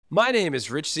My name is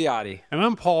Rich Ziotti. And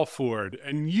I'm Paul Ford,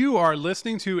 and you are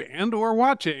listening to and or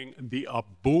watching the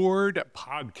Aboard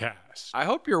Podcast. I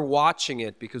hope you're watching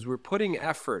it because we're putting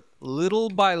effort, little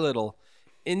by little,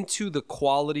 into the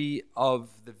quality of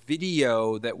the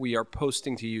video that we are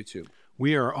posting to YouTube.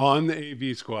 We are on the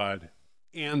AV Squad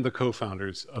and the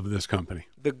co-founders of this company.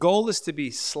 The goal is to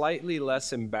be slightly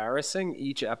less embarrassing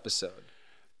each episode.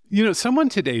 You know, someone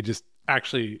today just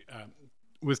actually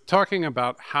was talking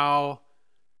about how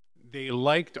they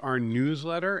liked our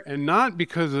newsletter, and not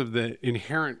because of the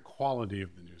inherent quality of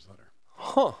the newsletter,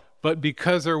 but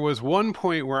because there was one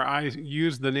point where I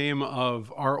used the name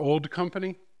of our old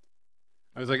company.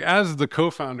 I was like, as the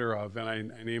co-founder of, and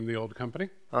I named the old company.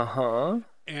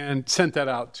 And sent that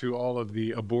out to all of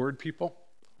the Aboard people.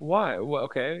 Why? Well,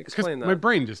 okay, explain that. My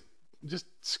brain just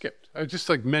skipped. I just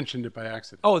mentioned it by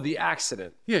accident. Oh, the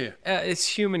accident. Yeah. It's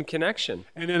human connection.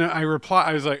 And then I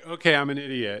was like, okay, I'm an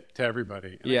idiot to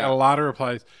everybody. And Yeah. I got a lot of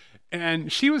replies. And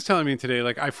she was telling me today,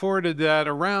 I forwarded that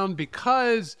around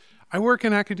because I work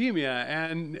in academia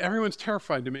and everyone's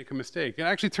terrified to make a mistake. It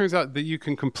actually turns out that you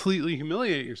can completely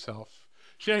humiliate yourself.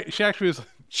 She actually was...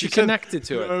 She connected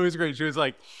to it. It was great. She was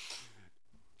like,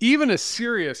 even a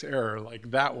serious error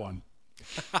like that one,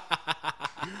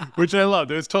 which I loved.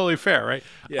 It was totally fair, right?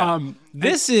 Yeah.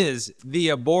 This is the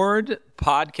Aboard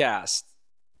Podcast.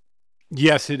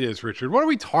 Yes, it is, Richard. What are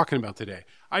we talking about today?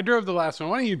 I drove the last one.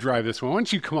 Why don't you drive this one? Why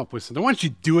don't you come up with something? Why don't you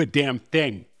do a damn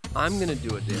thing? I'm going to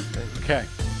do a damn thing. Okay.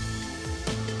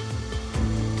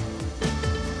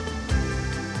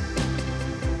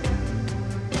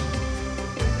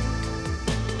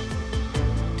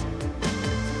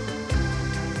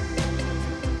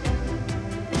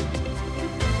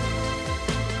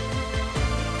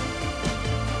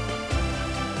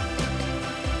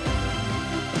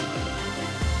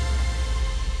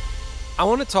 I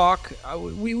want to talk,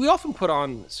 we often put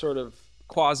on sort of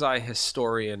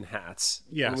quasi-historian hats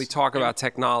when we talk about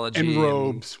technology. And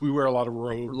robes. We wear a lot of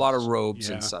robes. A lot of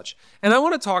robes and such. And I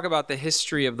want to talk about the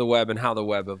history of the web and how the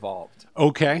web evolved.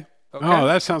 Okay. Oh,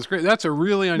 that sounds great. That's a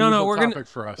really unusual topic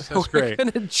for us. That's great. We're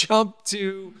going to jump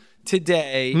to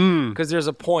today because there's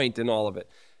a point in all of it.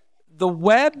 The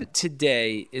web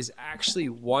today is actually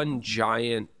one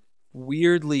giant,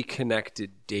 weirdly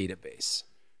connected database.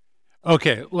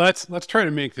 Okay, let's try to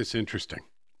make this interesting.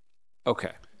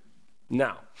 Okay.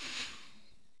 Now,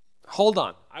 hold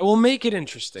on. I will make it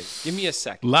interesting. Give me a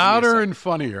second. Louder and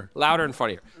funnier. Louder and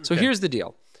funnier. So here's the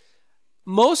deal.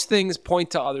 Most things point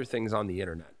to other things on the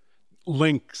internet.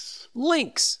 Links.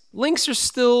 Links are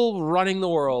still running the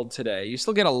world today. You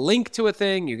still get a link to a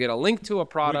thing. You get a link to a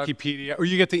product. Wikipedia. Or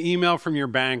you get the email from your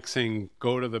bank saying,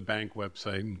 go to the bank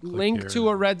website and click link here. To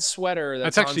a red sweater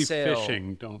that's actually on sale.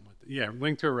 phishing.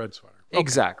 Link to a red sweater. Okay.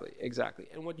 Exactly.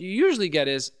 And what you usually get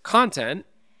is content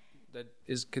that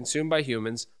is consumed by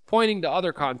humans pointing to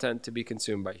other content to be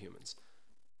consumed by humans.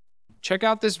 Check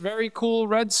out this very cool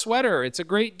red sweater. It's a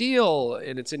great deal.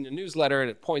 And it's in the newsletter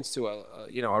and it points to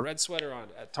a red sweater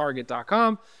at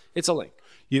target.com. It's a link.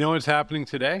 You know what's happening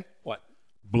today? What?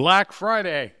 Black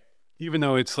Friday. Even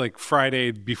though it's like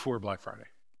Friday before Black Friday.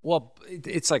 Well,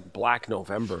 it's like Black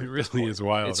November. It really is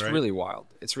wild, It's right? really wild.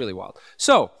 It's really wild.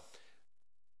 So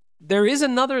there is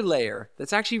another layer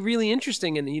that's actually really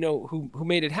interesting. And, who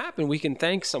made it happen? We can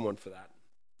thank someone for that.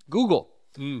 Google.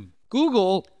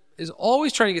 Google is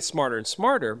always trying to get smarter and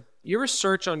smarter. You ever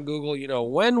search on Google,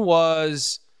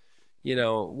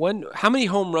 how many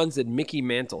home runs did Mickey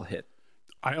Mantle hit?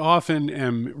 I often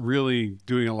am really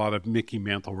doing a lot of Mickey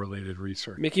Mantle related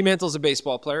research. Mickey Mantle's a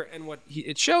baseball player, and what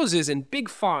it shows is in big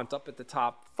font up at the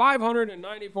top,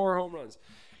 594 home runs.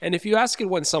 And if you ask it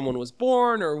when someone was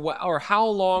born or how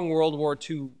long World War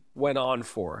II went on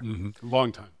for,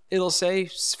 long time, it'll say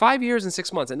 5 years and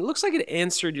 6 months. And it looks like it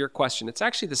answered your question. It's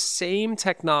actually the same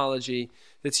technology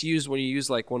that's used when you use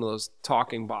like one of those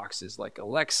talking boxes like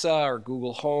Alexa or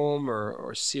Google Home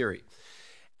or Siri.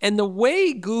 And the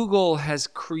way Google has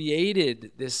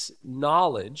created this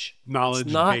knowledge it's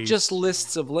not base. Just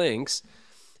lists of links,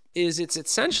 is it's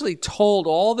essentially told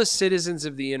all the citizens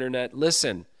of the internet,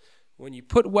 listen, when you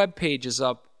put web pages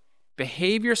up,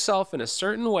 behave yourself in a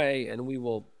certain way and we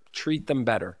will treat them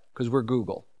better because we're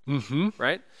Google,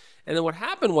 right? And then what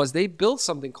happened was they built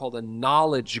something called a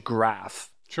knowledge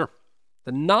graph. Sure.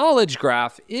 The knowledge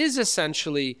graph is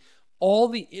essentially all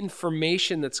the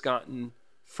information that's gotten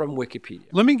from Wikipedia.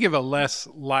 Let me give a less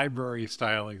library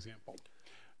style example.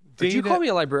 Did you call me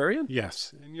a librarian?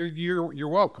 Yes, and you're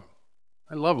welcome.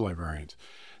 I love librarians.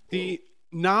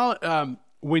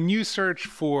 When you search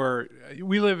for,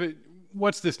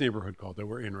 what's this neighborhood called that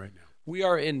we're in right now? We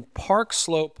are in Park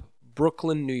Slope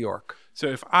Brooklyn, New York. So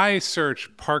if I search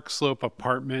Park Slope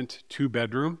apartment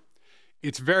 2-bedroom,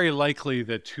 it's very likely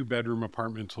that 2-bedroom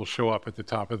apartments will show up at the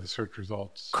top of the search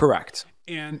results. Correct.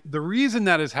 And the reason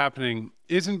that is happening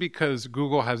isn't because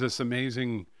Google has this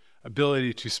amazing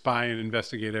ability to spy and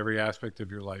investigate every aspect of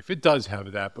your life. It does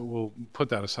have that, but we'll put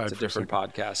that aside It's a for different a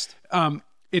second. podcast.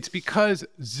 It's because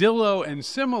Zillow and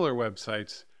similar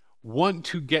websites want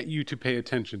to get you to pay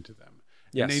attention to them.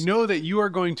 Yes. And they know that you are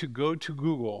going to go to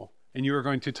Google and you are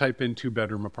going to type in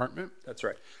 2-bedroom apartment. That's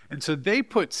right. And so they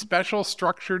put special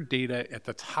structured data at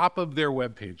the top of their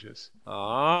web pages.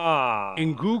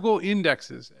 And Google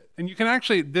indexes it. And you can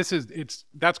actually,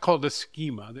 that's called a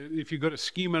schema. If you go to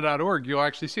schema.org, you'll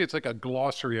actually see it's like a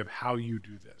glossary of how you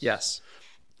do this. Yes.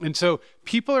 And so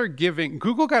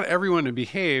Google got everyone to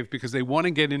behave because they want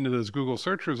to get into those Google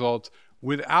search results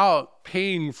without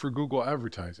paying for Google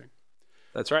advertising.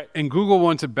 That's right. And Google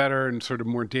wants a better and sort of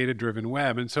more data-driven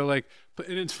web. And so and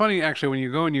it's funny actually when you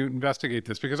go and you investigate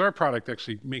this, because our product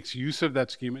actually makes use of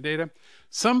that schema data.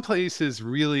 Some places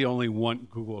really only want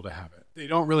Google to have it. They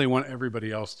don't really want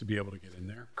everybody else to be able to get in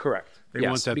there. Correct. They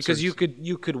want that because you could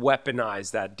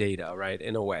weaponize that data, right,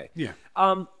 in a way. Yeah.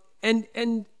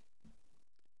 And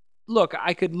look,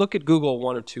 I could look at Google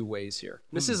one of two ways here.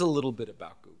 This is a little bit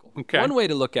about Google. Okay. One way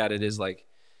to look at it is like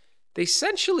they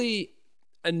essentially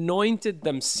anointed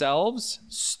themselves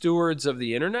stewards of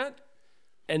the internet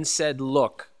and said,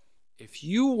 look, if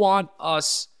you want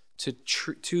us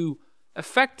to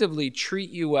effectively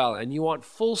treat you well and you want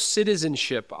full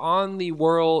citizenship on the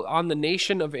world, on the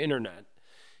nation of internet,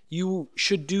 you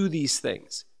should do these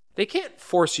things. They can't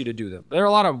force you to do them. There are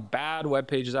a lot of bad web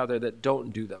pages out there that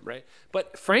don't do them, right?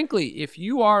 But frankly, if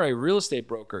you are a real estate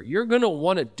broker, you're going to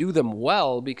want to do them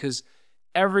well because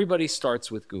everybody starts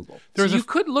with Google. So you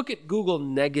could look at Google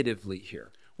negatively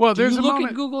here. Well, do you look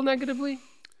at Google negatively?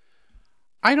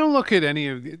 I don't look at any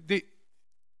of the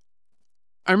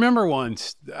I remember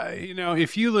once,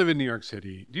 if you live in New York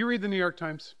City, do you read the New York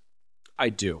Times? I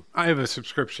do. I have a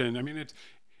subscription. I mean,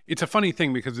 it's a funny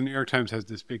thing because the New York Times has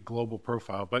this big global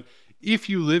profile, but if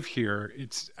you live here,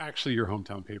 it's actually your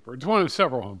hometown paper. It's one of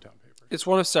several hometown papers. It's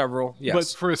one of several, yes.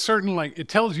 But for a certain, it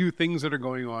tells you things that are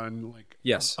going on,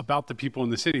 yes, about the people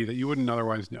in the city that you wouldn't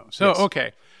otherwise know. So, yes.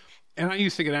 Okay. And I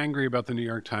used to get angry about the New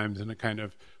York Times in a kind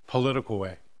of political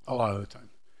way a lot of the time.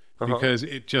 Because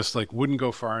it just wouldn't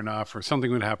go far enough or something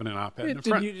would happen in op-ed.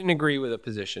 You didn't agree with a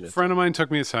position. A friend of mine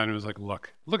took me aside and was like, look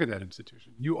at that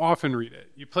institution. You often read it.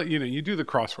 You play, you do the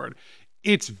crossword.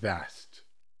 It's vast.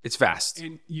 It's vast.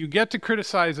 And you get to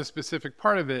criticize a specific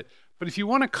part of it. But if you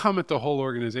want to come at the whole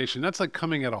organization, that's like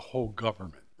coming at a whole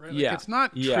government, right? It's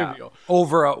not trivial.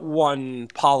 Over one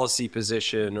policy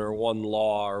position or one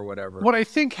law or whatever. What I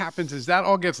think happens is that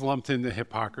all gets lumped into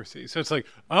hypocrisy. So it's like,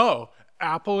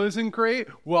 Apple isn't great?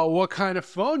 Well, what kind of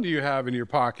phone do you have in your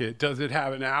pocket? Does it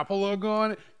have an Apple logo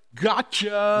on it?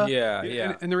 Gotcha.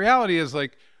 Yeah. And the reality is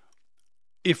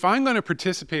if I'm going to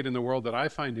participate in the world that I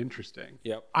find interesting,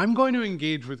 I'm going to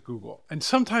engage with Google. And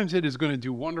sometimes it is going to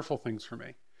do wonderful things for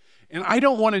me. And I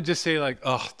don't want to just say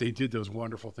they did those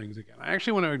wonderful things again. I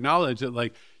actually want to acknowledge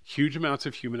that huge amounts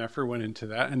of human effort went into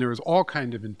that. And there was all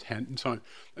kind of intent and so on.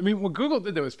 I mean, what Google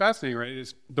did that was fascinating, right?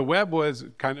 Is the web was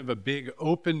kind of a big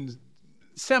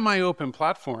semi-open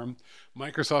platform.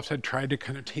 Microsoft had tried to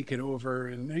kind of take it over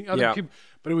and other people,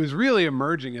 but it was really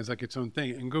emerging as its own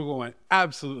thing. And Google went,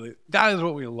 absolutely, that is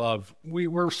what we love.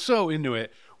 We're so into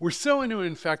it. We're so into it,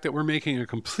 in fact, that we're making a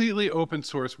completely open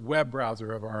source web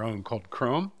browser of our own called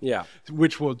Chrome. Yeah.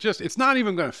 Which will it's not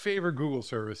even going to favor Google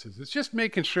services. It's just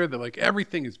making sure that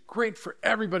everything is great for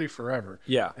everybody forever.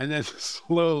 Yeah. And then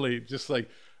slowly just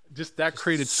that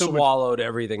created swallowed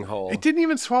everything whole. It didn't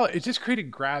even swallow. It just created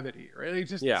gravity, right? It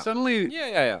just suddenly,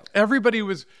 everybody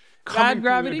was coming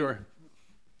gravity. Through the door.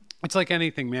 It's like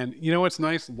anything, man. You know what's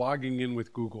nice? Logging in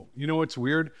with Google. You know what's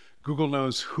weird? Google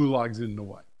knows who logs into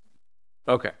what.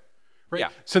 Okay. Right. Yeah.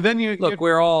 So then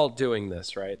we're all doing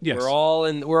this, right? Yes. We're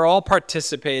all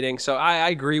participating. So I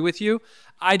agree with you.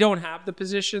 I don't have the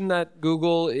position that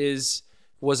Google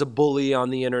was a bully on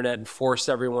the internet and forced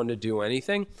everyone to do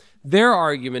anything. Their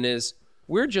argument is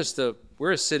we're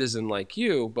a citizen like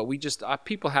you, but we just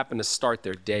people happen to start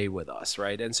their day with us,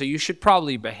 right? And so you should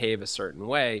probably behave a certain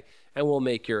way, and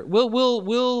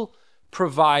we'll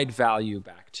provide value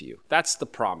back to you. That's the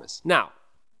promise. Now,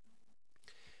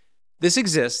 this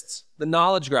exists. The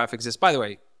knowledge graph exists. By the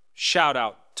way, shout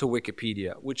out to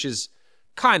Wikipedia, which is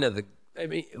kind of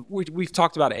we've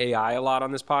talked about AI a lot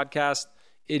on this podcast.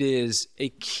 It is a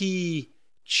key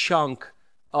chunk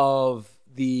of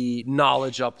the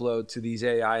knowledge upload to these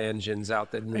AI engines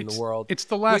out there in the world. It's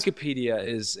the last. Wikipedia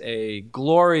is a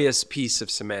glorious piece of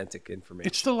semantic information.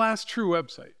 It's the last true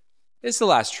website. It's the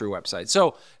last true website.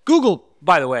 So Google,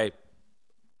 by the way,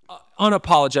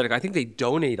 unapologetic. I think they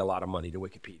donate a lot of money to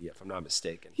Wikipedia, if I'm not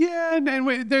mistaken. Yeah,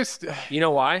 and there's. You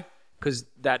know why? Because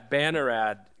that banner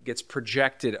ad gets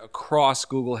projected across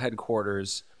Google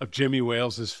headquarters Of Jimmy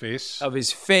Wales's face. of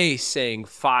his face saying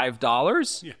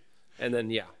 $5. Yeah. And then,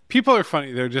 yeah. People are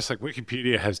funny. They're just like,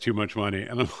 Wikipedia has too much money.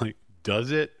 And I'm like, does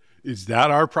it? Is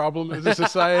that our problem as a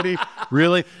society?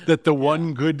 Really? That the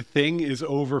one good thing is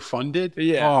overfunded?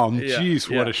 Yeah. Oh, Yeah. geez,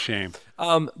 Yeah. what a shame.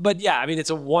 But yeah, I mean, it's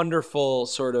a wonderful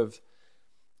sort of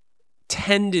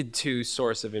tended to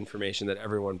source of information that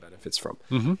everyone benefits from.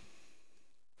 Mm-hmm.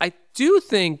 I do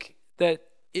think that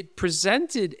it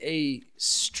presented a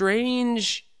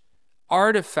strange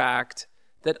artifact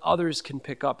that others can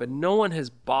pick up and no one has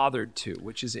bothered to,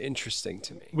 which is interesting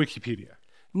to me. Wikipedia.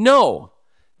 No,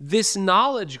 this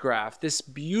knowledge graph, this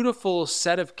beautiful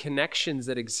set of connections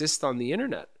that exist on the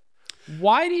internet.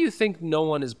 Why do you think no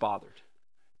one is bothered?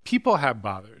 People have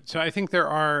bothered. So I think there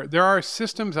are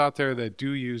systems out there that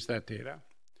do use that data.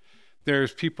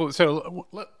 There's people. So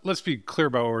let's be clear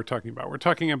about what we're talking about. We're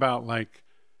talking about like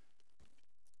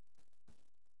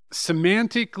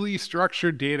semantically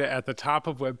structured data at the top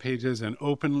of web pages and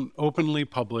openly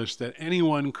published that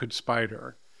anyone could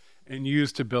spider and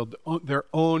use to build their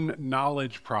own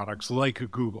knowledge products like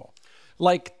Google.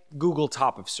 Like Google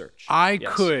top of search.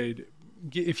 Yes. Could,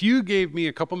 if you gave me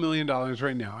a couple $1 million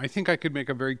right now, I think I could make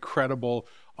a very credible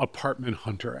apartment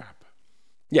hunter app.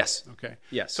 Yes. Okay.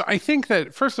 Yes. So I think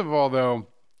that, first of all, though,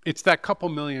 it's that couple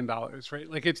 $1 million, right?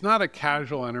 Like, it's not a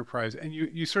casual enterprise. And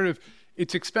you sort of,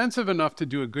 it's expensive enough to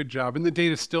do a good job. And the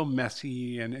data's still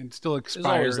messy and still expires.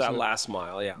 There's always that last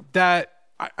mile, yeah. That,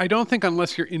 I don't think,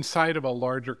 unless you're inside of a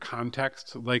larger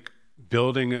context, like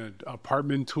building an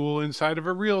apartment tool inside of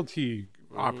a realty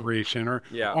operation or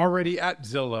already at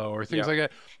Zillow or things like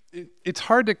that. It's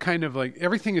hard to kind of like,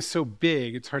 everything is so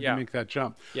big, it's hard to make that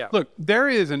jump. Yeah. Look, there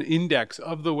is an index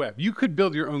of the web. You could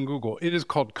build your own Google. It is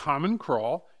called Common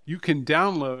Crawl. You can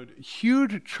download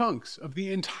huge chunks of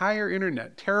the entire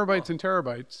internet, terabytes and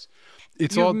terabytes.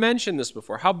 You've mentioned this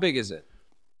before. How big is it?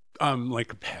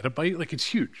 Like a petabyte. Like, it's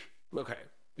huge. Okay.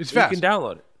 It's fast. You can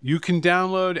download it. You can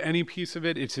download any piece of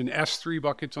it. It's in S3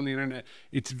 buckets on the internet.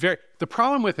 The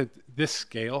problem with it, this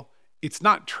scale, it's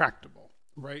not tractable,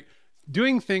 right?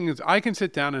 Doing things, I can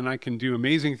sit down and I can do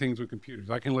amazing things with computers.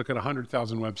 I can look at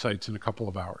 100,000 websites in a couple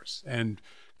of hours, and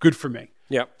good for me.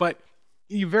 Yeah. But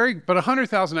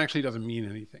 100,000 actually doesn't mean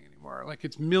anything anymore. Like,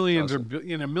 it's millions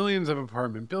millions of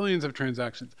apartments, billions of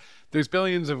transactions. There's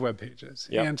billions of web pages.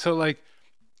 Yep. And so, like,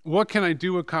 what can I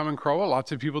do with Common Crawl? Well,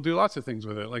 lots of people do lots of things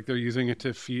with it. Like, they're using it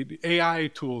to feed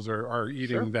AI tools are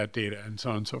eating that data and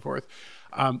so on and so forth.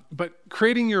 But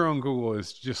creating your own Google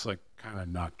is just like kind of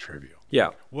not trivial. Yeah.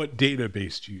 Like, what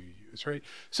database do you use, right?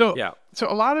 So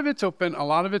a lot of it's open, a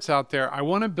lot of it's out there. I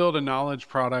want to build a knowledge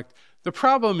product. The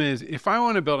problem is, if I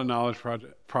want to build a knowledge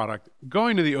product,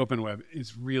 going to the open web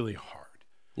is really hard.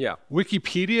 Yeah.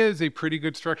 Wikipedia is a pretty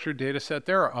good structured data set.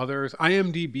 There are others.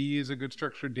 IMDb is a good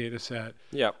structured data set.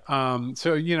 Yeah.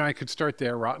 So, I could start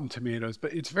there, Rotten Tomatoes,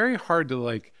 but it's very hard to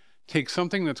like take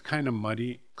something that's kind of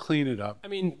muddy, clean it up. I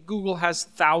mean, Google has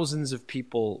thousands of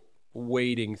people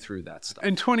wading through that stuff.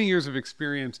 And 20 years of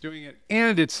experience doing it,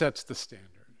 and it sets the standard.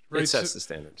 Right? It sets the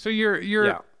standard. So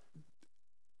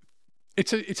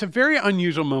it's a very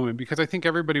unusual moment, because I think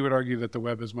everybody would argue that the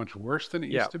web is much worse than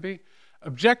it used to be.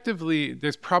 Objectively,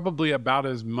 there's probably about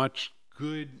as much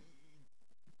good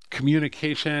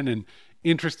communication and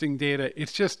interesting data.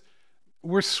 It's just,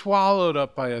 we're swallowed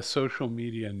up by a social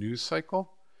media news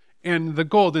cycle. And the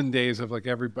golden days of like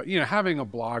everybody, having a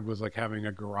blog was like having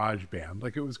a garage band.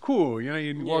 Like, it was cool.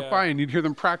 You'd walk by and you'd hear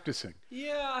them practicing.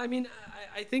 Yeah, I mean,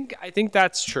 I think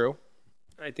that's true.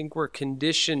 I think we're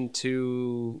conditioned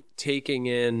to taking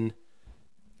in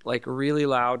like really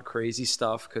loud, crazy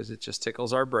stuff because it just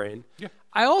tickles our brain. Yeah.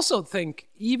 I also think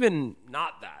even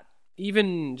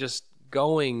just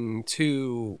going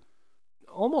to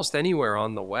almost anywhere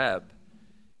on the web,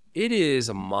 it is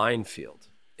a minefield.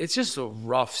 It's just a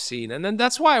rough scene. And then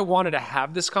that's why I wanted to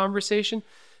have this conversation,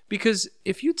 because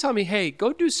if you tell me, hey,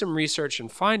 go do some research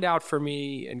and find out for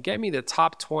me and get me the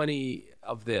top 20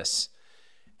 of this,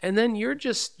 and then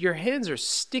your hands are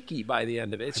sticky by the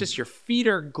end of it. It's just your feet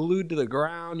are glued to the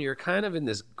ground. You're kind of in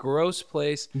this gross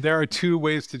place. There are two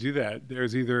ways to do that.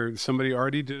 There's either somebody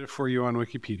already did it for you on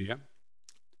Wikipedia.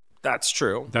 That's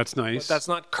true. That's nice. But that's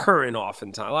not current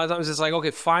oftentimes. A lot of times it's like,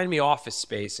 okay, find me Office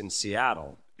Space in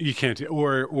Seattle. You can't,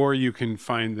 or you can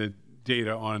find the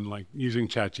data on like using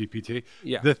ChatGPT.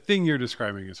 Yeah. The thing you're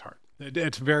describing is hard.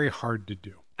 It's very hard to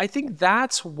do. I think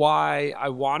that's why I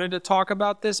wanted to talk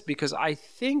about this, because I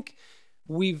think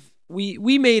we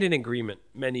made an agreement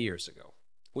many years ago,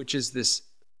 which is this,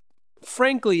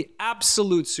 frankly,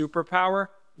 absolute superpower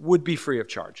would be free of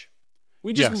charge.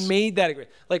 We just made that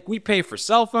agreement. Like, we pay for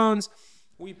cell phones,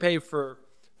 we pay for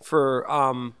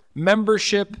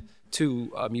membership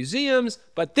to museums,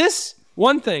 but this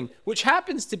one thing, which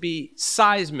happens to be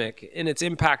seismic in its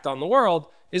impact on the world,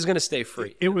 is going to stay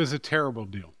free. It was a terrible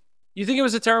deal. You think it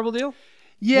was a terrible deal?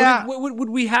 Yeah. Would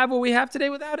we have what we have today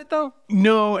without it, though?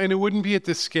 No, and it wouldn't be at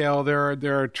this scale. There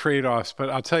are trade-offs, but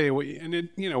I'll tell you what. And it,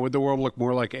 would the world look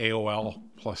more like AOL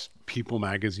plus People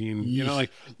Magazine?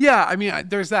 I mean,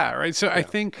 there's that, right? So I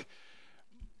think,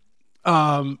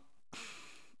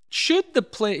 should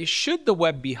the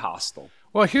web be hostile?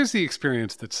 Well, here's the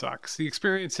experience that sucks. The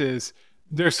experience is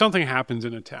there's something happens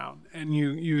in a town, and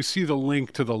you see the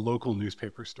link to the local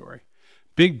newspaper story.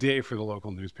 Big day for the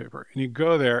local newspaper. And you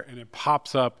go there and it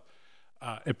pops up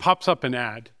an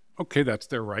ad. Okay, that's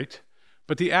their right.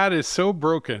 But the ad is so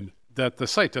broken that the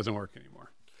site doesn't work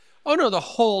anymore. Oh no, the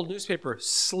whole newspaper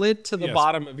slid to the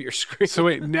bottom of your screen. So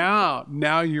wait, now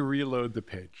you reload the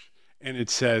page and it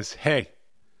says, hey,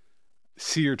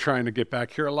 see you're trying to get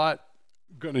back here a lot.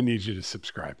 Gonna need you to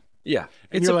subscribe. Yeah.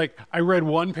 And you're like, I read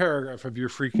one paragraph of your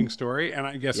freaking story, and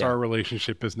I guess our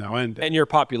relationship is now ended. And your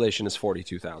population is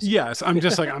 42,000. Yes. I'm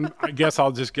just like, I guess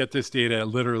I'll just get this data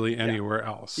literally anywhere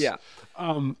else. Yeah.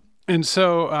 And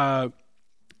so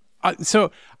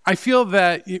I feel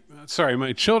that, sorry,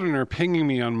 my children are pinging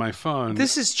me on my phone.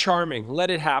 This is charming.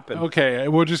 Let it happen. Okay.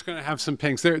 We're just going to have some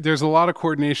pings. There's a lot of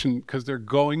coordination because they're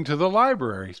going to the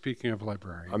library. Speaking of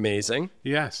library. Amazing.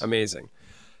 Yes. Amazing.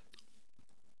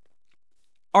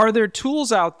 Are there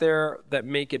tools out there that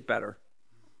make it better?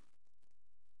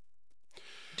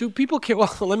 Do people care? Well,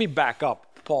 let me back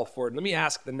up, Paul Ford. Let me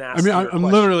ask the nasty question. I'm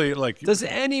literally like... Does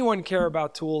anyone care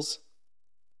about tools?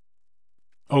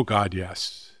 Oh, God,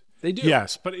 yes. They do?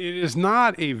 Yes, but it is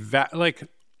not here,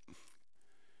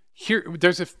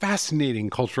 there's a fascinating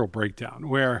cultural breakdown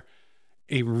where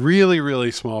a really,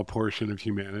 really small portion of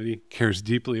humanity cares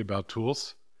deeply about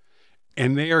tools,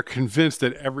 and they are convinced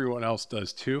that everyone else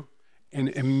does too. And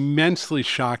immensely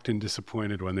shocked and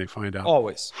disappointed when they find out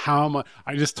always how much.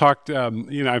 I just talked,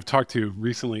 I've talked to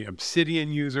recently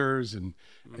Obsidian users and,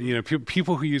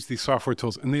 people who use these software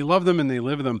tools, and they love them and they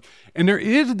live them. And there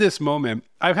is this moment,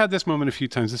 I've had this moment a few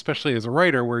times, especially as a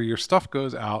writer, where your stuff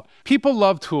goes out. People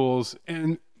love tools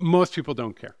and most people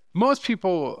don't care. Most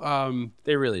people,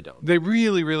 they really don't. They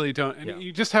really, really don't. And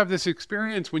you just have this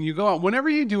experience when you go out, whenever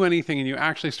you do anything and you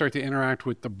actually start to interact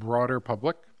with the broader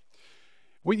public,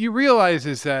 what you realize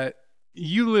is that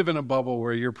you live in a bubble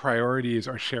where your priorities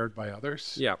are shared by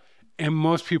others. Yeah. And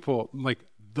most people, like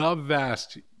the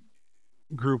vast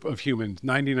group of humans,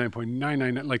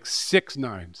 99.999, like 6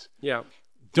 nines,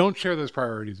 don't share those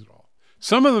priorities at all.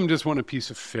 Some of them just want a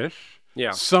piece of fish.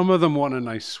 Yeah. Some of them want a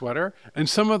nice sweater. And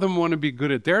some of them want to be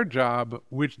good at their job,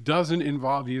 which doesn't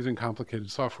involve using complicated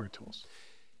software tools.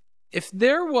 If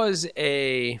there was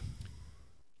a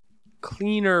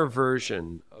cleaner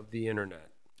version of the internet.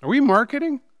 Are we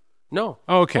marketing? No.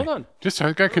 Oh, okay. Hold on.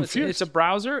 I got confused. It's a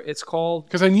browser. It's called...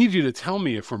 Because I need you to tell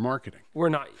me if we're marketing. We're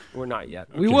not yet.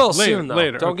 Okay. We will soon, though.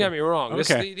 Later. Don't get me wrong.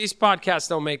 Okay. These podcasts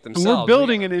don't make themselves. We're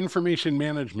building an information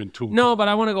management tool. No, but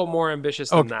I want to go more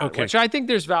ambitious than that, okay. which I think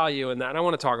there's value in that. And I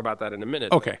want to talk about that in a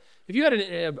minute. Okay. If you had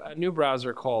a new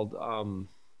browser called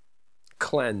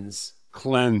Cleanse.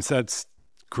 Cleanse. That's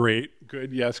great.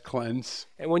 Good. Yes, Cleanse.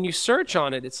 And when you search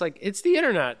on it, it's like, it's the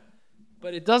internet,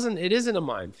 but it isn't a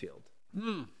minefield.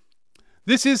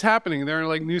 This is happening. There are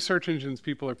like new search engines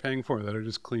people are paying for that are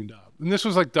just cleaned up. And this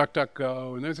was like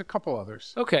DuckDuckGo, and there's a couple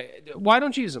others. Okay. Why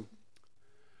don't you use them?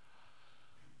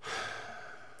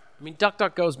 I mean,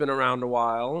 DuckDuckGo's been around a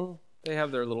while. They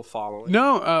have their little following.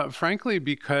 No, frankly,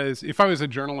 because if I was a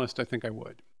journalist, I think I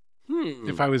would.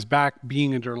 If I was back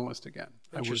being a journalist again.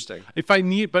 Interesting.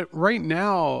 But right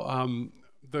now,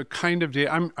 the kind of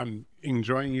data, I'm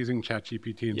enjoying using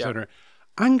ChatGPT, et cetera.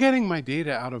 I'm getting my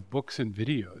data out of books and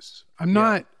videos. I'm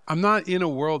not in a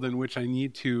world in which I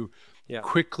need to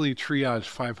quickly triage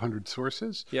 500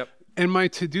 sources. Yep. And my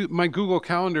Google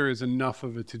Calendar is enough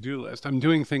of a to-do list. I'm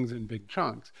doing things in big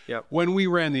chunks. Yep. When we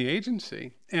ran the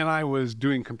agency and I was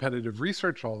doing competitive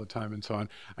research all the time and so on,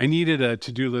 I needed a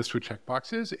to-do list with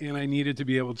checkboxes, and I needed to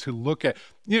be able to look at,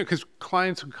 because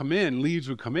clients would come in, leads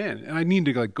would come in, and I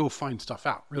needed to go find stuff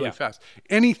out really fast.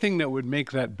 Anything that would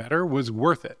make that better was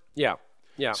worth it. Yeah.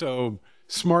 Yeah. So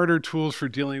smarter tools for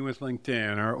dealing with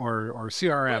LinkedIn or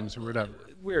CRMs or whatever.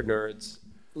 We're nerds.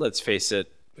 let's face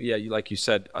it. Yeah, like you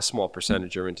said, a small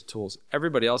percentage are into tools.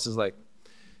 Everybody else is like,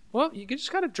 well, you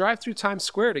just got to drive through Times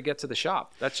Square to get to the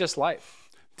shop. That's just life.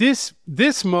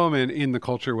 This moment in the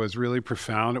culture was really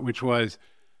profound, which was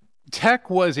tech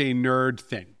was a nerd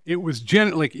thing. It was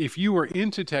like if you were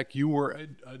into tech, you were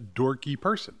a dorky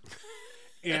person.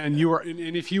 And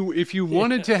if you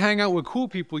wanted to hang out with cool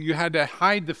people, you had to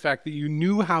hide the fact that you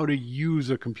knew how to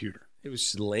use a computer. It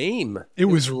was lame. It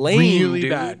was lame, really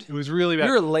dude. bad. It was really bad.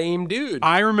 You're a lame dude.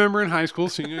 I remember in high school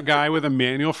seeing a guy with a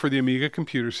manual for the Amiga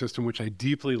computer system, which I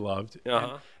deeply loved,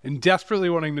 and desperately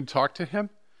wanting to talk to him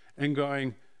and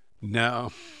going,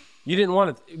 no. You didn't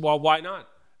want to. Well, why not?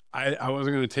 I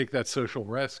wasn't going to take that social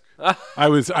risk.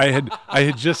 I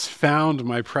had just found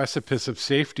my precipice of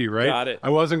safety, right? Got it.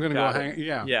 I wasn't going to go hang.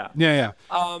 Yeah.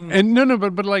 And no,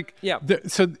 but like,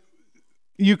 so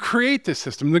you create this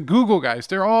system. The Google guys,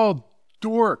 they're all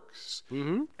dorks.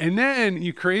 Mm-hmm. And then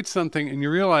you create something and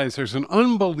you realize there's an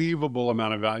unbelievable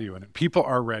amount of value in it. People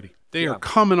are ready. They are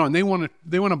coming on. They want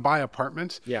to buy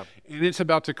apartments. Yeah. And it's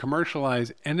about to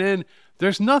commercialize. And then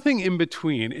there's nothing in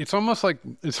between. It's almost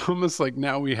like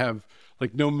now we have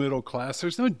like no middle class.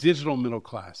 There's no digital middle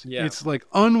class. Yeah. It's like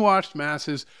unwashed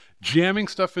masses jamming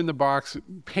stuff in the box,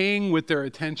 paying with their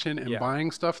attention and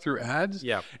buying stuff through ads.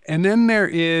 Yeah. And then there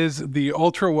is the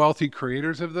ultra wealthy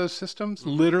creators of those systems,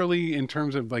 literally in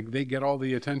terms of like they get all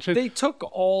the attention. They took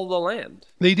all the land.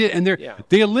 They did. And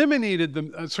they eliminated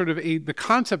the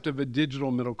concept of a digital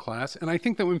middle class. And I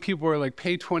think that when people are like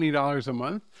pay $20 a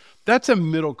month, that's a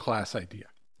middle class idea.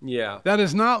 Yeah. That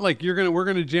is not like we're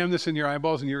gonna jam this in your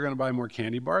eyeballs and you're gonna buy more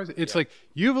candy bars. It's like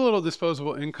you have a little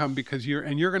disposable income because you're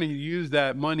gonna use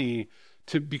that money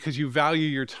because you value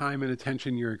your time and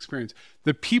attention, your experience.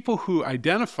 The people who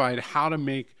identified how to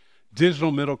make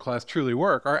digital middle class truly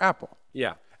work are Apple.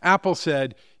 Yeah. Apple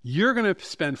said, you're gonna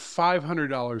spend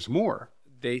 $500 more.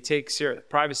 They take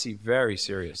privacy very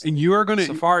serious. And you are gonna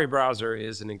Safari browser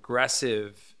is an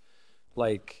aggressive,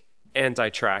 like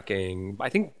anti-tracking.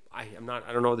 I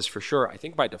don't know this for sure. I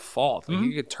think by default,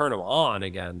 you could turn them on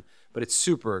again, but it's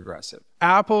super aggressive.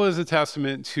 Apple is a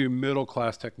testament to middle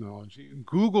class technology.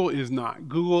 Google is not.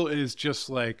 Google is just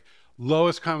like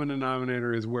lowest common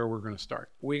denominator is where we're going to start.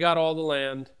 We got all the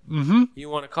land. Mm-hmm. You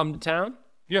want to come to town?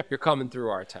 Yeah. You're coming through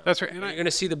our town. That's right. And you're going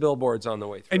to see the billboards on the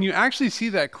way through. And you actually see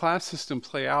that class system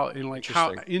play out in like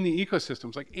how in the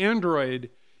ecosystems. Like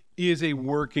Android is a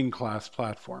working class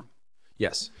platform.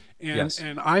 Yes.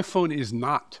 And iPhone is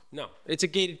not. No, it's a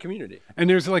gated community. And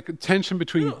there's like a tension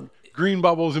between green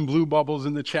bubbles and blue bubbles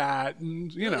in the chat.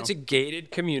 And, it's a gated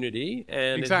community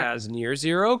and it has near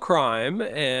zero crime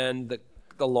and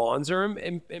the lawns are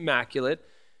immaculate.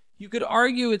 You could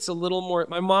argue it's a little more.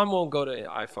 My mom won't go to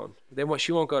iPhone.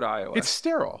 She won't go to iOS. It's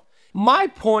sterile. My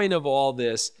point of all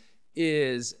this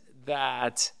is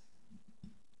that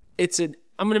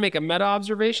I'm going to make a meta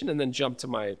observation and then jump to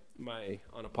my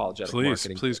unapologetic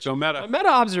marketing. Please go meta. My meta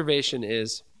observation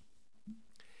is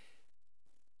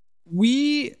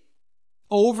we,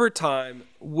 over time,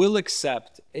 will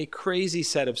accept a crazy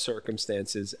set of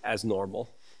circumstances as normal.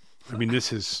 I mean,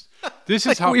 this is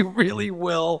how we really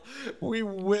will. We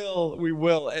will.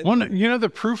 And the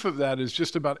proof of that is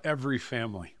just about every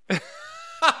family.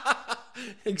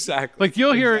 Exactly. Like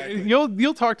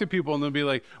you'll talk to people and they'll be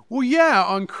like, well, yeah,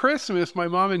 on Christmas, my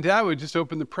mom and dad would just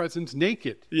open the presents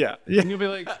naked. Yeah. And you'll be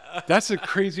like, that's the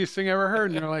craziest thing I ever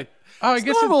heard. And they're like, oh, I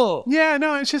guess normal.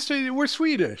 It's just, we're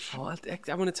Swedish. Well, I'm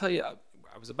going to tell you,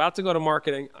 I was about to go to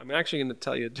marketing. I'm actually going to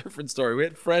tell you a different story. We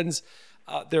had friends,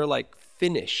 they're like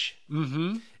Finnish.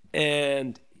 Mm-hmm.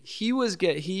 And he was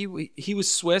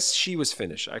Swiss. She was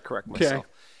Finnish. I correct myself. Okay.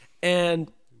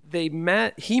 And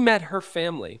he met her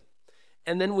family.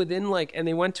 And then and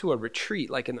they went to a retreat,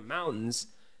 like in the mountains,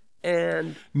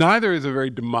 and neither is a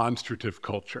very demonstrative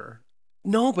culture.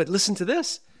 No, but listen to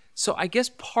this. So I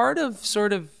guess part of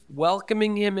sort of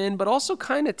welcoming him in, but also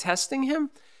kind of testing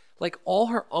him, like all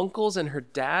her uncles and her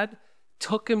dad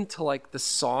took him to like the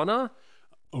sauna,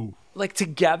 like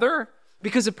together,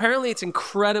 because apparently it's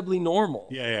incredibly normal.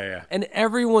 Yeah. And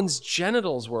everyone's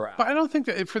genitals were out. But I don't think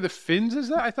that for the Finns is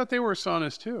that. I thought they were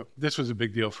saunas too. This was a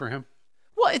big deal for him.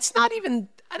 Well, it's not even,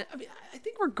 I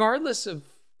think regardless of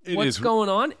what's going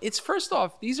on, it's first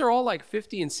off, these are all like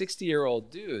 50 and 60-year-old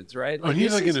dudes, right? Like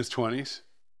he's like in his 20s?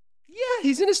 Yeah,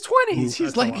 he's in his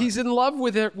 20s. He's in love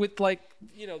with her, with like,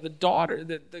 the daughter,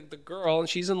 the girl, and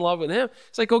she's in love with him.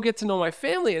 It's like, go get to know my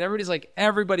family. And everybody's like,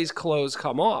 everybody's clothes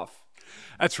come off.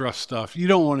 That's rough stuff. You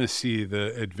don't want to see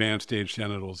the advanced age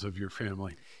genitals of your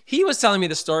family. He was telling me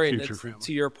the story, and Future family.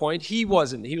 to your point, he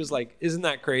wasn't. He was like, "Isn't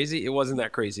that crazy?" It wasn't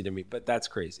that crazy to me, but that's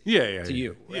crazy. Yeah. To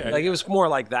you, right? Yeah. Like it was more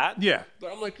like that. Yeah.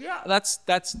 But I'm like, yeah,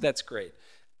 that's great.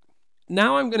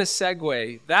 Now I'm going to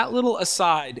segue that little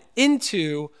aside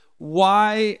into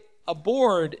what a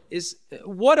board is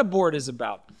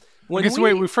about. Wait,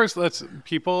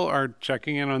 people are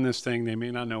checking in on this thing. They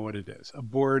may not know what it is. A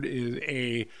board is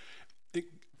it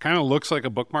kind of looks like a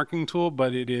bookmarking tool,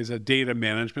 but it is a data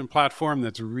management platform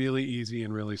that's really easy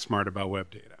and really smart about web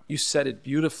data. You said it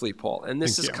beautifully, Paul. And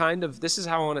this is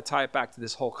how I want to tie it back to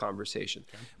this whole conversation.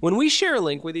 Okay. When we share a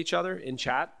link with each other in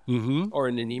chat or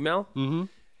in an email,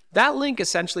 that link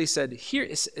essentially says, here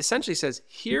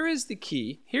is the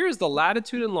key, here is the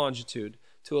latitude and longitude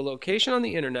to a location on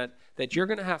the internet that you're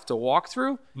going to have to walk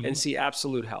through and see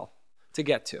absolute hell to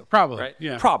get to. Probably, right?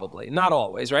 yeah. Probably, not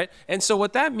always, right? And so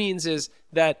what that means is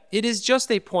that it is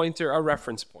just a pointer, a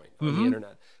reference point on the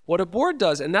internet. What a board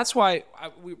does, and that's why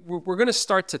we're going to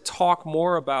start to talk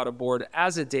more about a board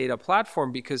as a data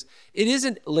platform, because it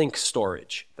isn't link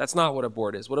storage. That's not what a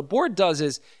board is. What a board does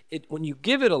is, when you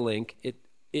give it a link, it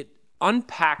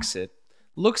unpacks it,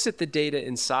 looks at the data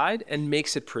inside, and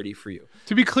makes it pretty for you.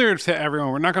 To be clear to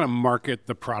everyone, we're not going to market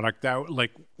the product out.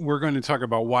 Like, we're going to talk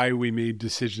about why we made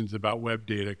decisions about web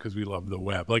data because we love the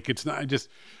web. Like, it's not just,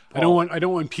 Paul, I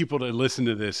don't want people to listen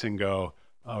to this and go,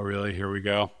 oh, really? Here we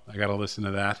go. I got to listen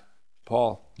to that.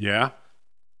 Paul. Yeah?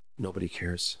 Nobody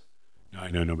cares. No, I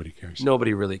know nobody cares.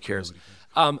 Nobody really cares.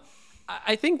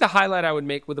 I think the highlight I would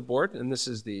make with the board, and this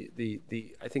is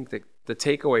I think the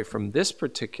takeaway from this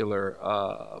particular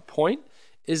point,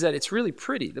 is that it's really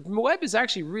pretty. The web is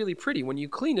actually really pretty. When you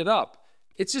clean it up,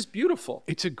 it's just beautiful.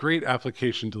 It's a great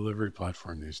application delivery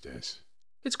platform these days.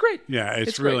 It's great. Yeah,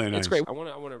 it's really nice. It's great. I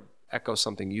want to echo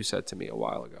something you said to me a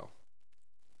while ago.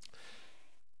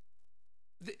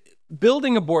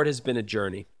 Building a board has been a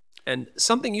journey. And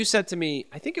something you said to me,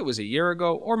 I think it was a year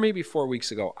ago or maybe 4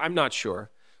 weeks ago, I'm not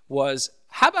sure, was,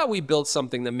 how about we build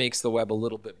something that makes the web a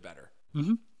little bit better?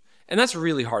 And that's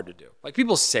really hard to do. Like,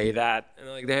 people say that, and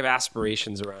like they have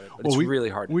aspirations around it, but it's really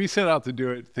hard to do. We set out to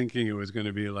do it thinking it was going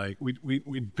to be like, we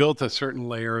built a certain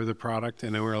layer of the product,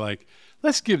 and then we were like,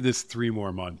 let's give this 3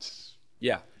 more months.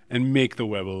 Yeah. And make the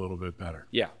web a little bit better.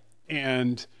 Yeah.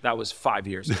 And that was 5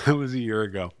 years ago. That was a year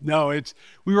ago. No,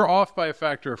 we were off by a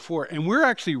factor of 4, and we're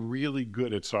actually really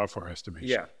good at software estimation.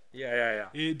 Yeah.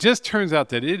 It just turns out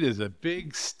that it is a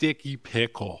big sticky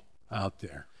pickle out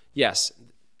there. Yes.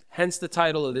 Hence the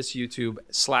title of this YouTube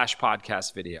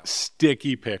 /podcast video.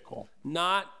 Sticky Pickle.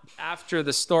 Not after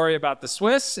the story about the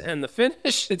Swiss and the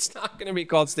Finnish. It's not going to be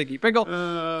called Sticky Pickle.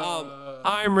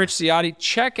 I'm Rich Ciotti.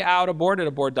 Check out Aboard at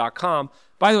aboard.com.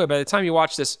 By the way, by the time you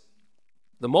watch this,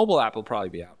 the mobile app will probably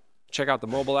be out. Check out the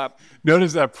mobile app.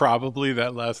 Notice that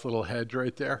last little hedge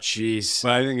right there? Jeez.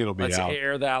 But I think it'll be out. Let's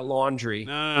air that laundry.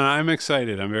 No, I'm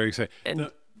excited. I'm very excited.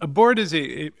 And a board is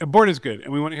good,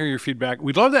 and we want to hear your feedback.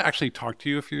 We'd love to actually talk to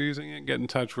you if you're using it. Get in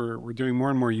touch. We're doing more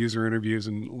and more user interviews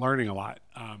and learning a lot.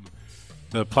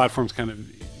 The platform's kind of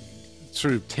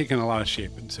sort of taken a lot of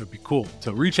shape, and so it'd be cool.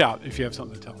 So reach out if you have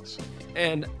something to tell us.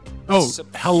 And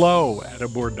hello at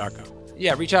aboard.com.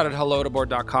 Yeah, reach out at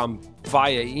hello@aboard.com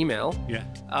via email. Yeah.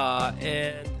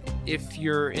 And if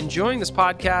you're enjoying this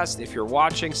podcast, if you're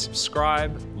watching,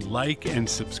 subscribe. Like and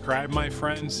subscribe, my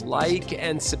friends. Like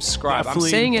and subscribe. Definitely.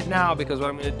 I'm saying it now because what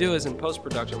I'm going to do is in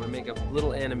post-production, I'm going to make a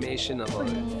little animation of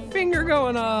a finger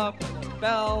going up, and a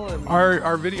bell. And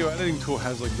our video editing tool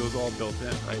has like those all built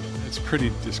in. It's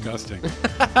pretty disgusting.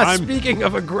 Speaking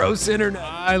of a gross internet.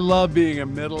 I love being a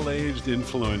middle-aged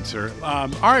influencer. All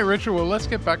right, Richard, well, let's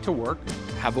get back to work.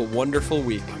 Have a wonderful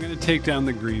week. I'm going to take down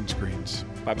the green screens.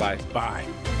 Bye-bye. Bye.